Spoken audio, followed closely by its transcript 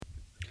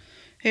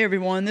Hey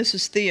everyone, this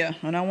is Thea,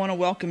 and I want to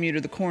welcome you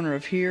to the Corner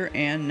of Here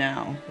and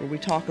Now, where we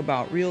talk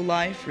about real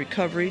life,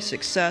 recovery,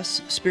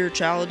 success,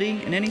 spirituality,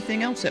 and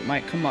anything else that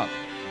might come up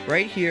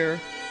right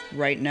here,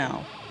 right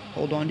now.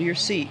 Hold on to your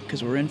seat,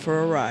 because we're in for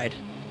a ride.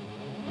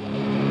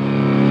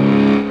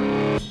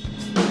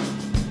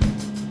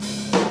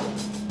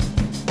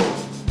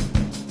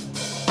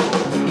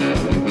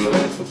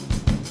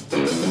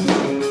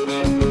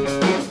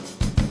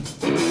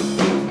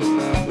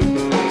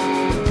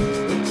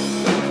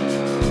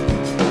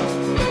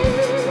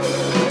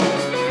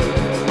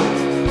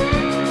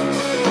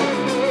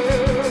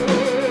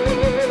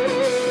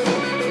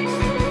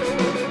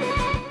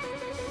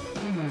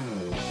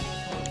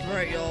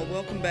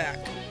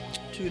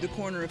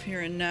 Corner of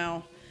Here and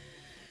Now.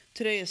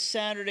 Today is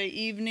Saturday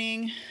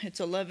evening. It's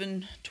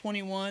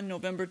 11/21,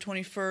 November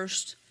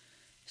 21st,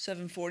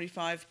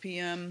 7:45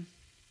 p.m.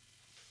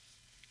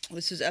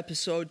 This is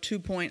episode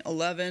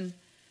 2.11,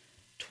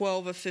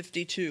 12 of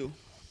 52.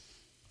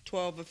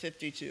 12 of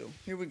 52.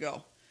 Here we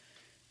go.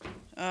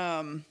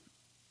 I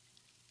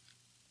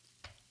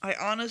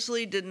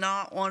honestly did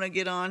not want to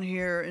get on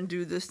here and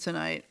do this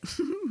tonight.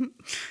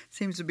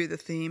 Seems to be the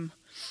theme.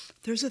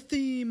 There's a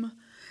theme.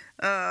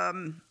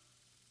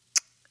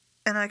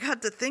 And I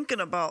got to thinking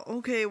about,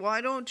 okay,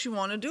 why don't you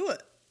want to do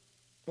it?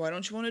 Why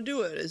don't you want to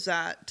do it? Is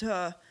that,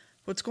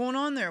 what's going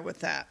on there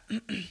with that?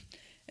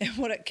 And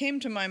what it came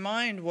to my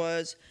mind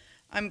was,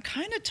 I'm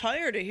kind of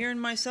tired of hearing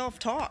myself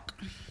talk,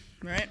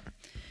 right?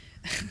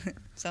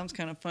 Sounds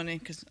kind of funny,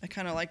 because I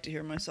kind of like to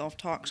hear myself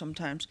talk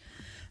sometimes.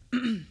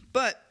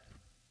 But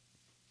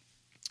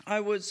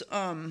I was,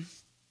 I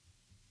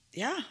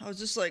was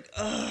just like,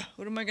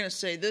 what am I going to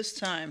say this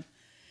time?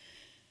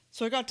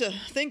 So I got to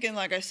thinking,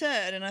 like I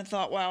said, and I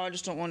thought, wow, I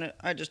just don't want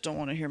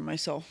to hear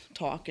myself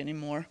talk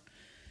anymore.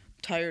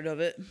 I'm tired of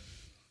it.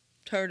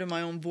 Tired of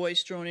my own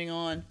voice droning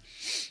on.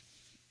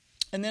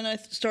 And then I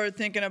started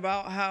thinking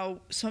about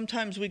how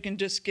sometimes we can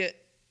just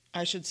get,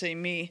 I should say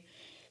me,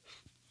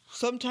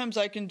 sometimes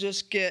I can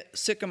just get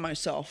sick of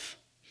myself.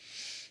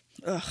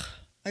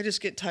 I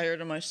just get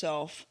tired of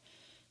myself.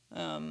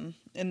 And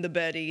the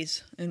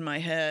Bettys in my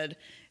head,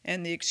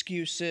 and the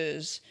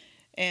excuses,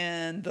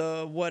 and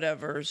the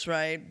whatevers,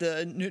 right?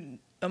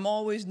 I'm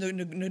always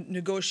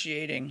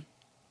negotiating,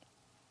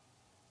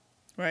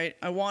 right?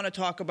 I want to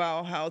talk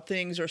about how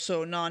things are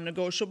so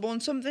non-negotiable,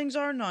 and some things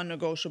are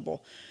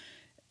non-negotiable.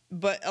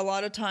 But a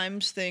lot of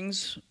times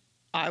things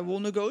I will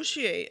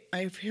negotiate.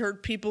 I've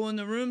heard people in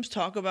the rooms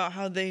talk about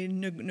how they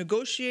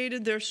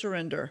negotiated their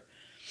surrender.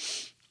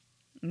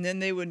 And then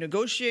they would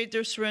negotiate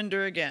their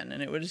surrender again,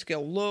 and it would just go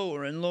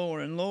lower and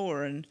lower and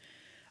lower. And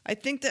I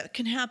think that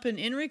can happen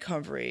in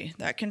recovery.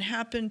 That can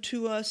happen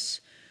to us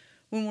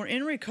when we're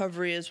in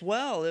recovery as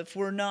well. If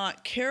we're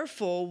not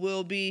careful,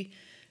 we'll be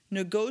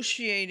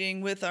negotiating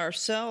with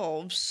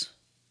ourselves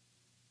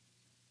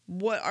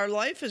what our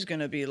life is going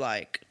to be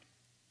like.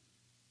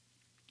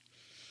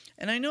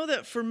 And I know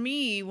that for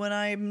me, when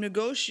I'm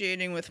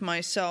negotiating with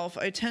myself,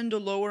 I tend to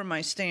lower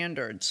my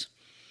standards.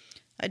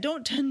 I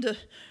don't tend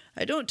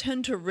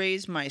to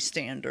raise my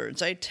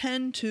standards. I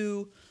tend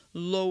to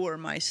lower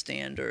my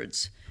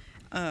standards.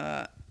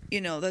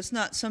 That's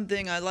not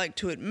something I like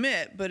to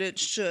admit, but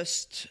it's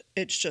just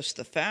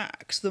the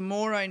facts. The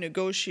more I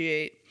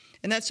negotiate,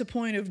 and that's the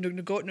point of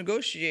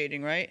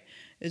negotiating, right?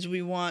 Is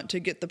we want to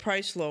get the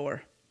price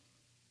lower.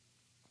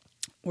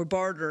 Or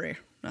bartering,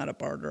 not a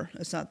barter.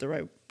 That's not the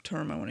right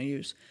term I want to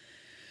use.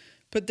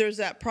 But there's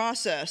that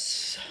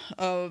process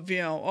of,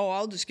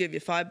 I'll just give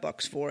you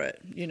 $5 for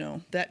it,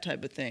 that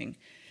type of thing.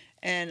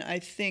 And I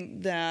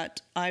think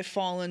that I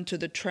fall into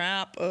the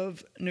trap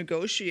of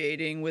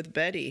negotiating with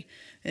Betty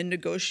and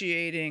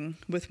negotiating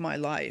with my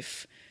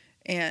life.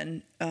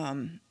 And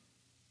my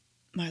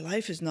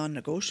life is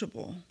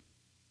non-negotiable.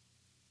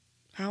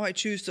 How I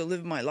choose to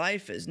live my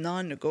life is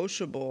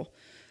non-negotiable.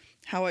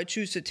 How I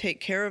choose to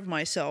take care of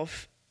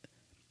myself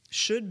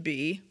should,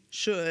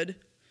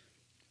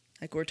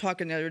 like we were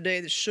talking the other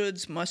day, the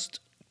shoulds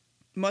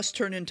must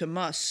turn into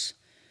musts.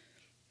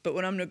 But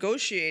when I'm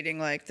negotiating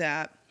like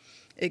that,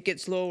 it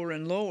gets lower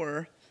and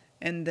lower,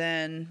 and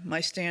then my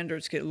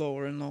standards get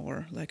lower and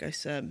lower, like I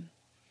said.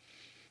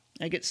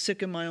 I get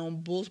sick of my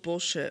own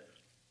bullshit.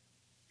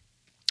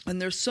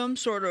 And there's some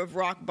sort of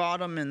rock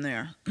bottom in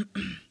there,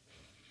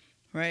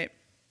 right?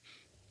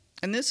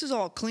 And this is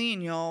all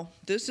clean, y'all.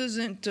 This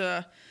isn't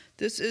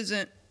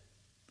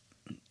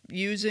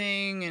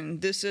using,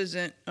 and this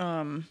isn't,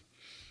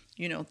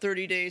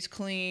 30 days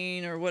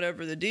clean or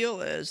whatever the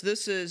deal is.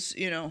 This is,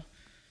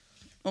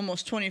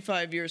 almost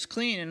 25 years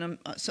clean, and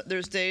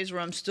there's days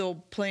where I'm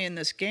still playing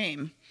this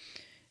game,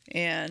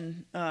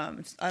 and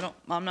I'm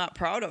not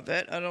proud of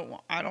it. I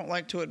don't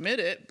like to admit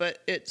it, but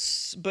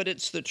it's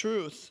the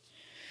truth.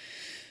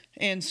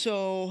 And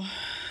so,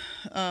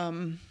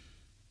 I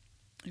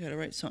gotta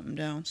write something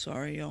down.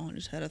 Sorry, y'all. I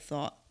just had a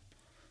thought.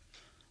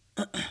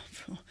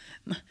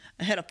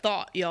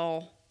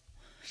 Y'all.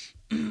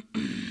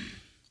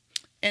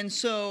 And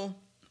so,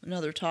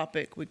 another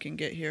topic we can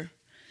get here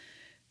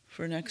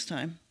for next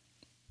time.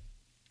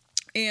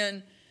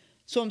 And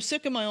So I'm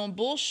sick of my own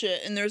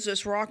bullshit, and there's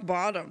this rock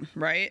bottom,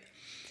 right?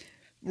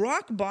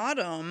 Rock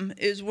bottom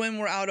is when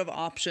we're out of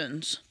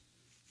options.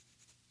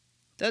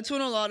 That's when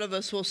a lot of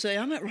us will say,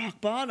 I'm at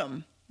rock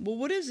bottom. Well,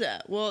 what is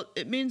that? Well,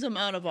 it means I'm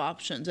out of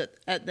options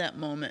at that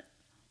moment.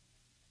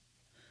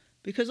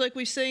 Because like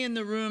we say in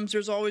the rooms,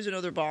 there's always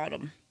another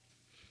bottom.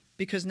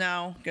 Because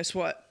now, guess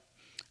what?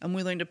 I'm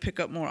willing to pick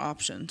up more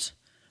options.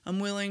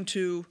 I'm willing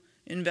to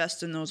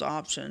invest in those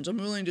options. I'm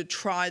willing to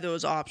try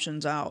those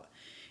options out,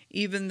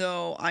 even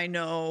though I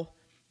know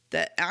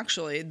that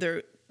actually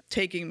they're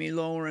taking me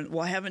lower. And,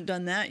 well, I haven't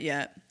done that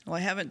yet. Well, I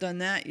haven't done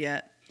that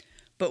yet.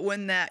 But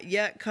when that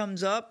yet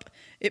comes up,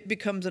 it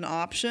becomes an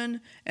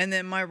option, and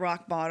then my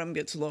rock bottom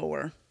gets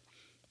lower.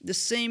 The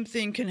same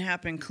thing can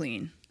happen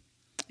clean.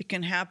 It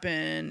can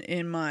happen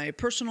in my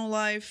personal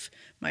life,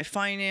 my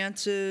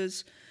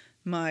finances,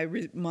 my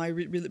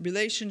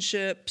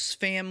relationships,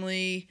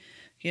 family,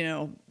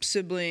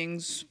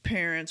 siblings,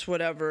 parents,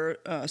 whatever,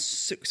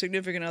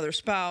 significant other,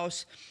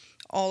 spouse,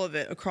 all of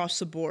it across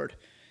the board.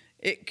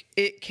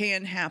 It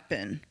can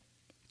happen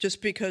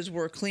just because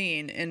we're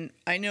clean. And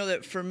I know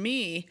that for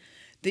me,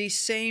 these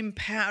same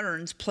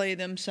patterns play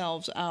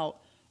themselves out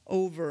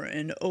over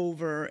and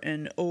over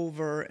and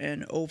over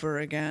and over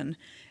again.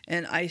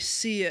 And I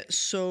see it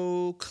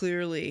so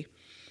clearly.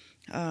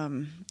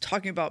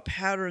 Talking about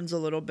patterns a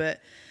little bit,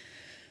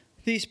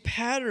 these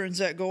patterns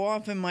that go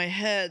off in my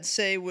head,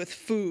 say with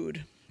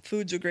food.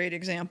 Food's a great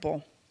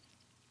example.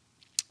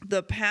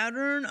 The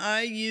pattern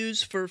I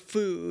use for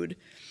food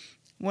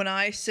when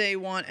I say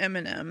want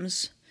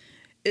M&Ms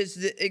is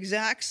the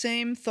exact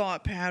same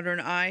thought pattern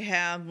I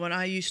have when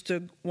I used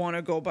to want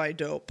to go buy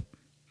dope.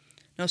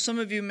 Now, some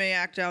of you may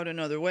act out in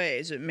other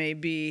ways. It may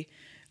be,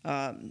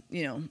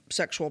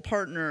 sexual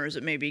partners.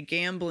 It may be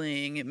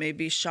gambling. It may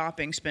be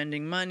shopping,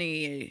 spending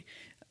money.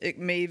 It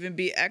may even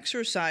be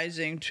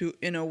exercising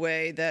in a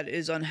way that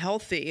is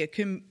unhealthy.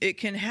 It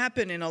can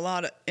happen in a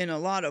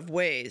lot of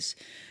ways.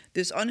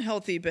 This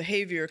unhealthy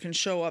behavior can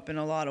show up in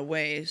a lot of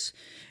ways.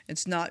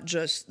 It's not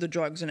just the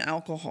drugs and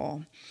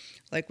alcohol,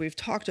 like we've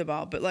talked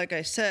about. But like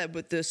I said,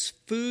 with this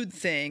food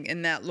thing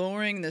and that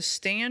lowering the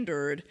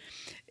standard,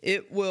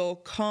 it will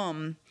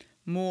come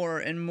more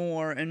and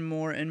more and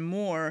more and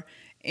more.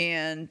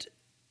 And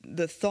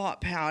the thought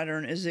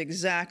pattern is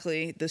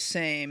exactly the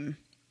same.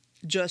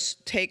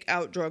 Just take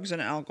out drugs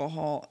and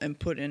alcohol and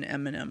put in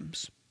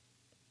M&Ms,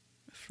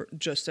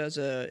 just as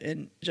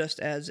an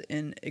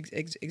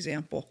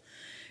example.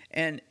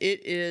 And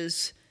it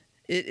is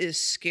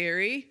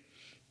scary,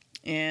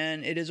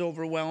 and it is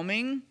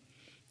overwhelming,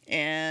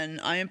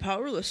 and I am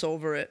powerless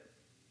over it.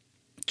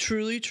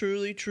 Truly,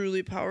 truly,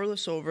 truly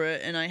powerless over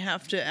it. And I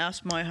have to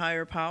ask my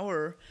higher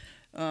power,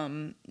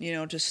 to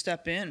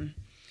step in.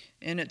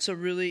 And it's a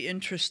really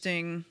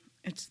interesting,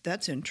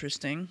 that's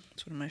interesting.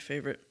 It's one of my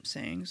favorite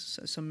sayings,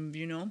 as some of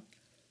you know.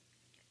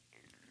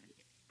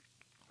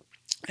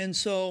 And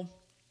so,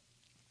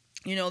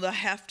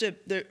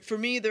 for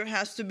me, there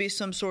has to be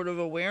some sort of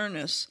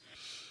awareness.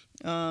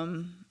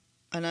 And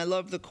I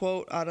love the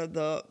quote out of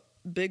the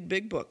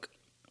big book.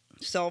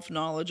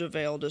 Self-knowledge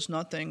availed us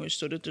nothing, which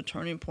stood at the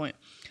turning point.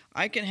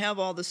 I can have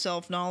all the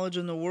self-knowledge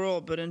in the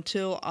world, but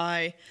until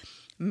I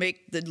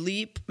make the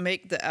leap,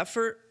 make the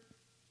effort,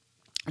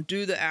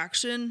 do the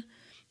action,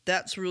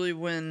 that's really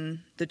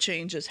when the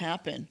changes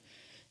happen.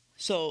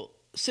 So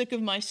sick of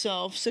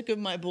myself, sick of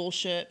my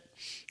bullshit,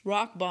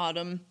 rock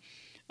bottom,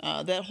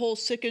 that whole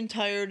sick and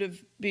tired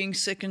of being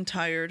sick and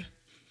tired.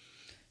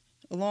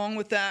 Along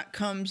with that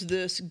comes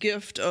this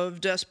gift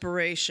of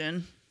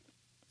desperation.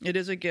 It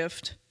is a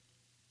gift.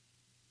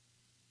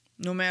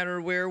 No matter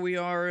where we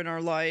are in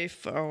our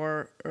life,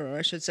 or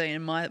I should say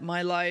in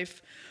my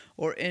life,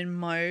 or in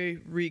my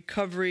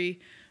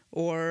recovery,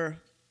 or,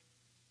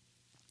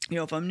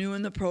 if I'm new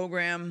in the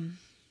program,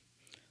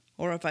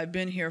 or if I've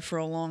been here for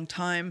a long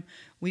time,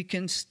 we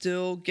can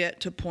still get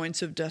to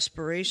points of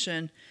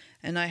desperation,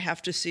 and I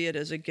have to see it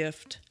as a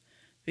gift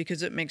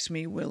because it makes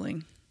me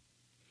willing.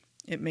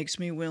 It makes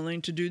me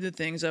willing to do the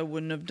things I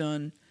wouldn't have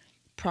done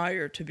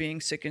prior to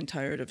being sick and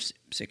tired of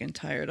sick and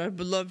tired. I would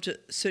love to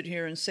sit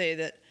here and say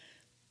that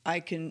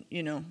I can,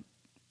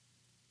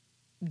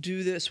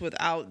 do this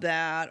without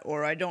that,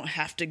 or I don't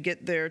have to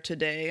get there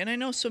today. And I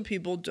know some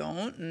people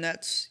don't, and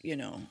that's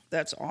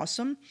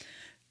awesome.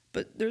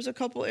 But there's a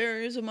couple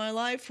areas of my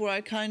life where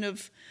I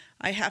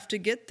have to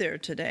get there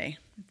today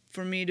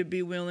for me to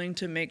be willing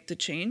to make the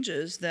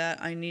changes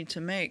that I need to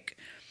make.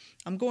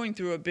 I'm going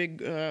through a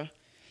big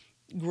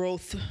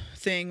growth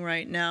thing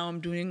right now.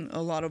 I'm doing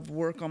a lot of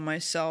work on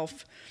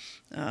myself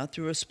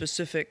through a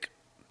specific,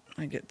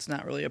 it's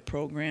not really a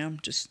program,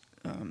 just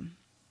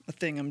a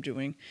thing I'm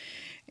doing.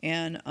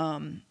 And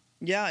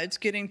it's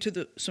getting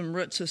to some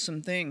roots of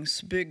some things,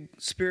 big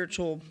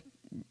spiritual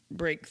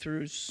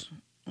breakthroughs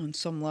on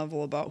some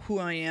level about who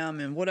I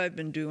am and what I've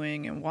been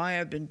doing and why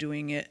I've been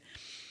doing it.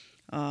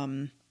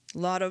 A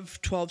lot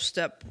of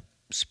 12-step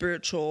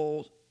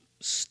spiritual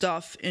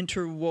stuff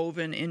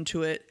interwoven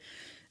into it.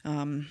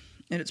 And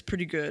it's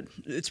pretty good.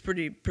 It's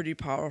pretty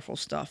powerful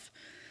stuff.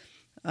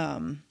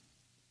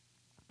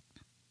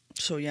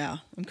 So yeah,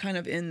 I'm kind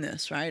of in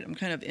this, right? I'm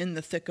kind of in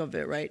the thick of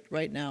it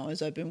right now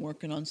as I've been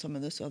working on some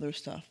of this other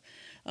stuff.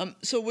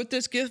 So with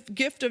this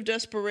gift of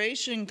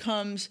desperation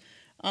comes,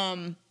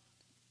 am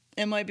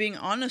I being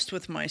honest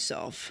with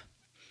myself?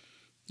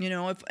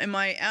 Am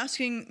I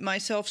asking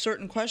myself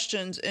certain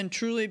questions and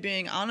truly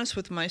being honest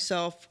with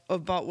myself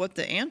about what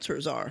the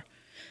answers are?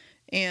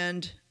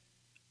 And,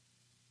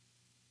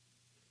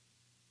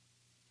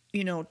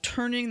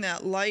 turning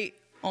that light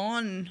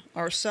on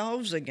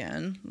ourselves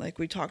again, like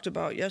we talked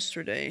about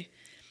yesterday,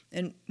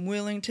 and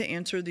willing to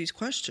answer these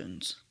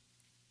questions.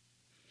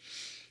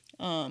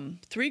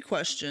 3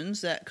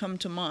 questions that come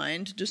to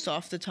mind just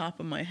off the top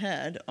of my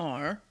head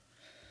are,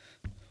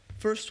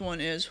 first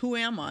one is, who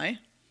am I?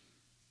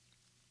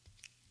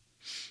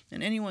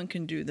 And anyone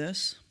can do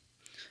this.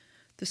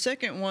 The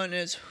second one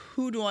is,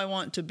 who do I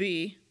want to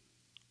be?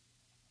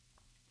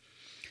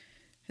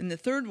 And the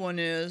third one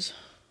is,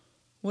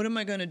 what am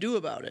I going to do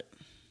about it?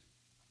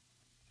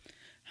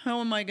 How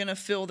am I going to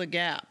fill the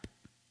gap?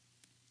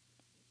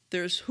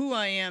 There's who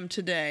I am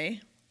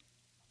today,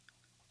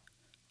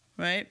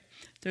 right?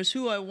 There's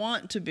who I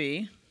want to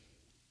be.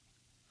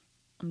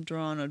 I'm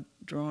drawing a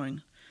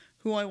drawing.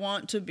 Who I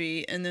want to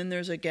be, and then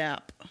there's a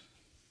gap.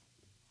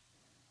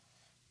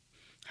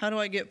 How do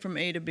I get from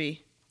A to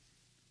B?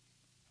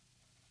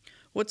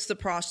 What's the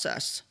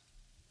process?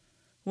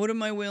 What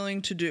am I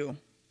willing to do?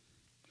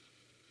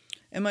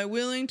 Am I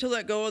willing to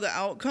let go of the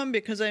outcome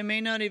because I may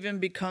not even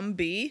become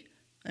B?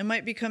 I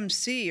might become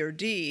C or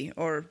D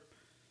or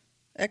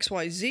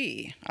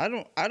XYZ.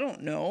 I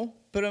don't know.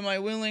 But am I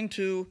willing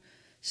to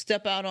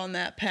step out on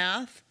that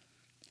path?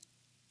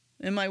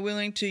 Am I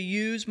willing to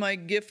use my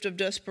gift of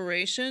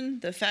desperation?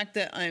 The fact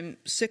that I'm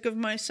sick of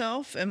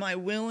myself, am I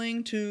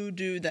willing to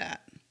do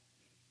that?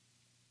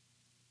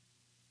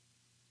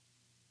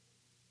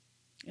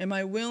 Am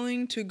I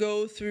willing to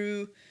go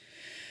through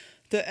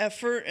the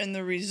effort and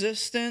the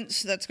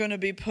resistance that's going to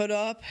be put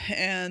up,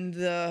 and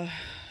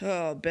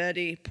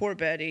Betty, poor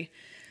Betty,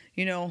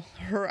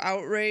 her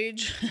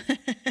outrage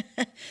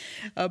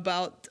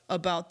about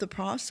the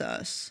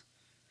process.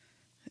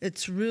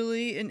 It's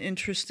really an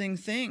interesting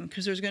thing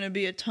because there's going to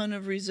be a ton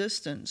of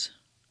resistance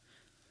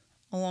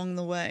along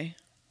the way.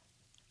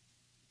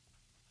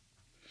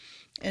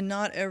 And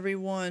not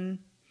everyone,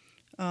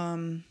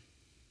 everyone's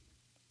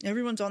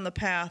on the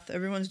path.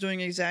 Everyone's doing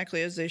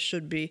exactly as they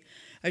should be.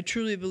 I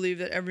truly believe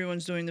that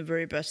everyone's doing the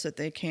very best that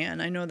they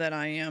can. I know that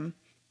I am.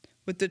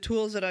 With the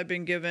tools that I've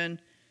been given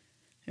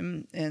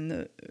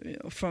and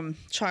from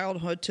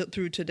childhood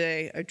through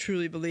today, I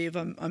truly believe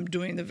I'm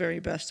doing the very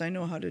best I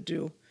know how to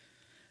do.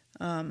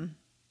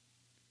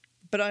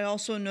 But I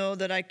also know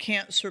that I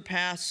can't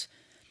surpass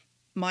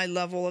my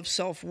level of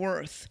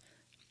self-worth.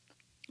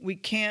 We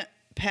can't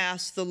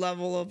pass the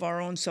level of our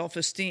own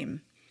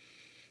self-esteem.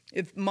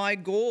 If my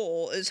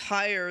goal is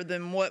higher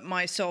than what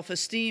my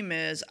self-esteem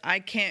is, I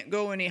can't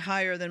go any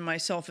higher than my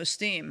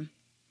self-esteem.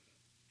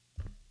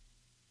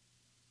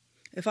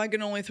 If I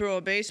can only throw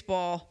a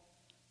baseball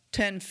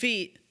 10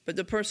 feet, but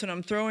the person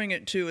I'm throwing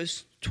it to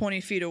is 20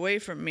 feet away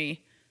from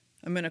me,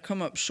 I'm going to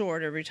come up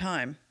short every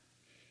time.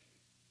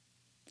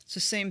 It's the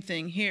same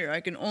thing here.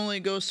 I can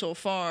only go so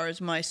far as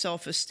my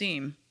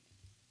self-esteem.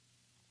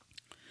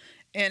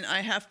 And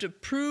I have to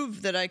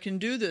prove that I can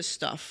do this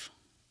stuff.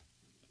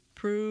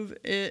 Prove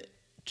it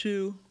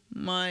to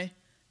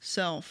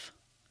myself.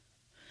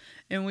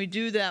 And we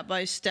do that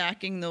by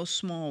stacking those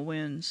small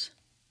wins.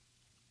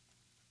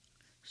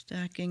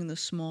 Stacking the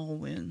small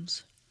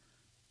wins.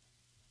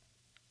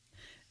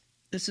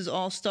 This is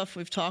all stuff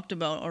we've talked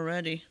about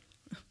already.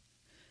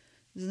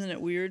 Isn't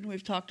it weird?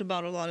 We've talked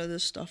about a lot of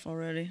this stuff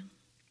already.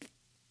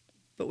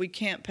 But we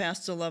can't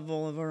pass the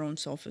level of our own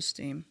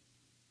self-esteem.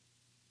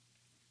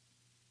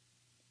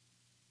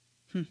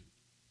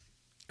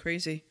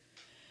 Crazy.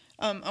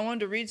 I wanted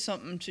to read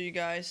something to you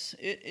guys.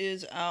 It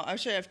is out.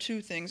 Actually, I have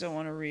 2 things I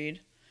want to read.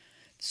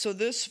 So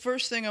this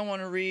first thing I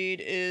want to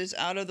read is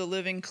out of the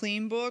Living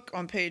Clean book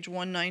on page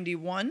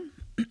 191.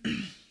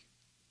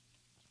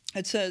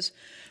 It says,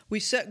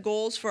 "We set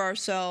goals for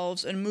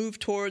ourselves and move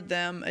toward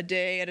them a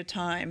day at a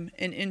time,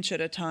 an inch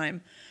at a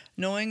time,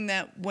 knowing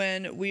that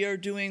when we are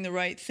doing the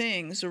right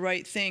things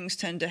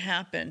tend to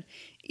happen,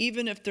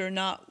 even if they're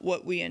not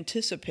what we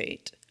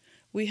anticipate.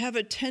 We have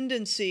a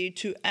tendency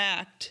to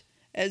act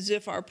as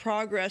if our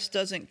progress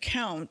doesn't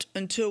count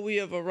until we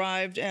have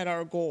arrived at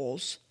our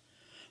goals.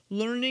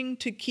 Learning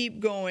to keep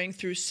going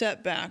through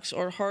setbacks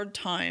or hard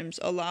times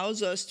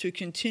allows us to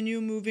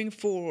continue moving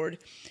forward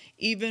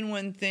even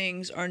when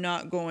things are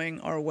not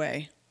going our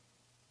way."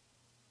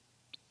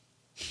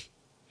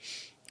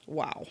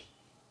 Wow.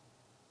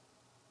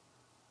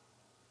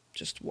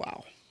 Just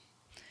wow.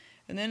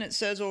 And then it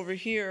says over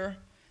here,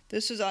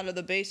 this is out of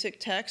the basic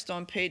text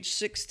on page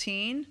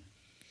 16.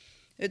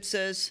 It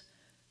says,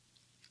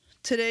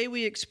 "Today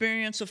we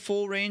experience a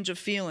full range of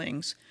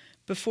feelings.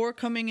 Before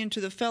coming into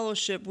the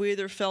fellowship, we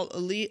either felt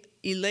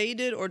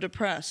elated or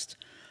depressed.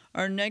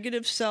 Our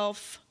negative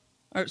sense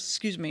of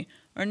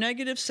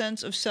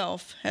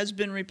self has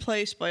been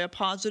replaced by a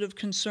positive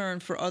concern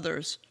for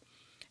others.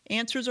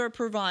 Answers are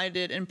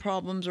provided and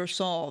problems are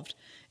solved.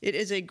 It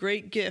is a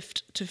great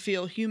gift to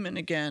feel human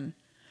again.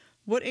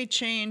 What a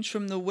change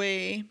from the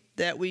way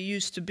that we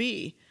used to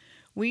be.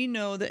 We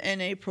know the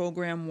NA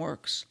program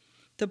works.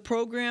 The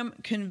program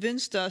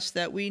convinced us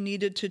that we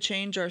needed to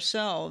change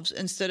ourselves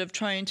instead of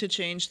trying to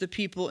change the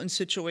people and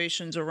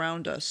situations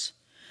around us.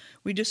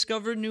 We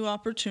discovered new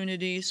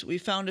opportunities. We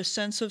found a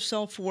sense of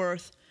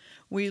self-worth.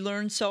 We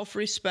learned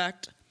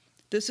self-respect.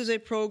 This is a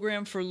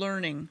program for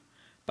learning.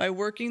 By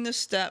working the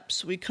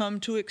steps, we come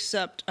to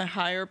accept a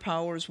higher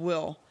power's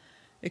will.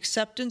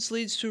 Acceptance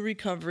leads to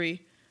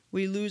recovery.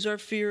 We lose our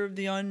fear of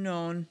the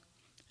unknown,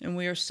 and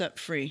we are set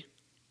free.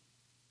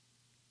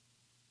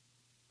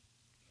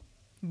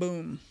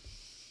 Boom.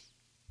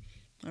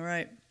 All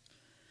right.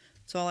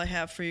 That's all I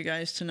have for you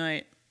guys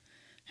tonight.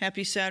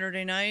 Happy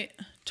Saturday night.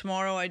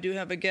 Tomorrow I do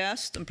have a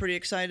guest. I'm pretty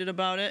excited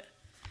about it.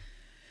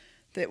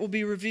 That will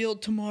be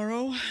revealed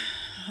tomorrow.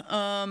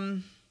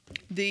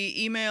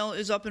 The email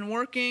is up and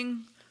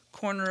working,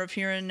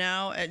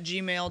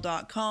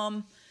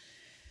 cornerofhereandnow@gmail.com.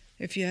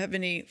 If you have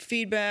any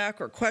feedback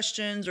or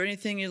questions or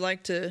anything you'd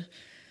like to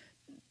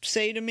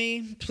say to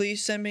me,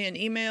 please send me an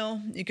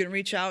email. You can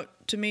reach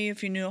out to me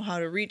if you know how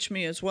to reach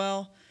me as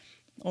well,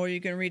 or you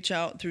can reach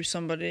out through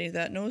somebody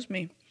that knows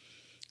me.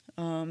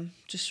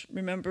 Just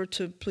remember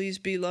to please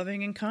be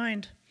loving and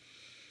kind.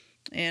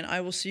 And I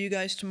will see you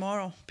guys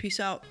tomorrow. Peace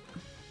out.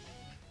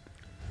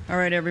 All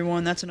right,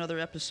 everyone, that's another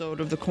episode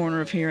of The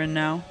Corner of Here and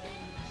Now.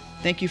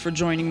 Thank you for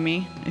joining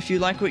me. If you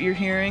like what you're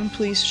hearing,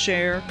 please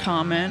share,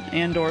 comment,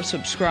 and or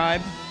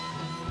subscribe.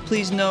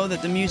 Please know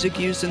that the music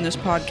used in this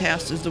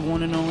podcast is the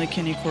one and only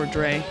Kenny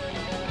Cordray.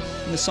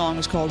 And the song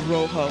is called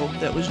Rojo,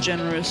 that was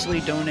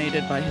generously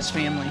donated by his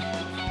family.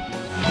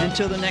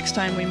 Until the next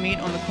time we meet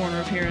on The Corner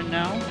of Here and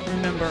Now,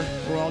 remember,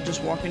 we're all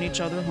just walking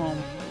each other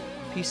home.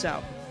 Peace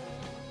out.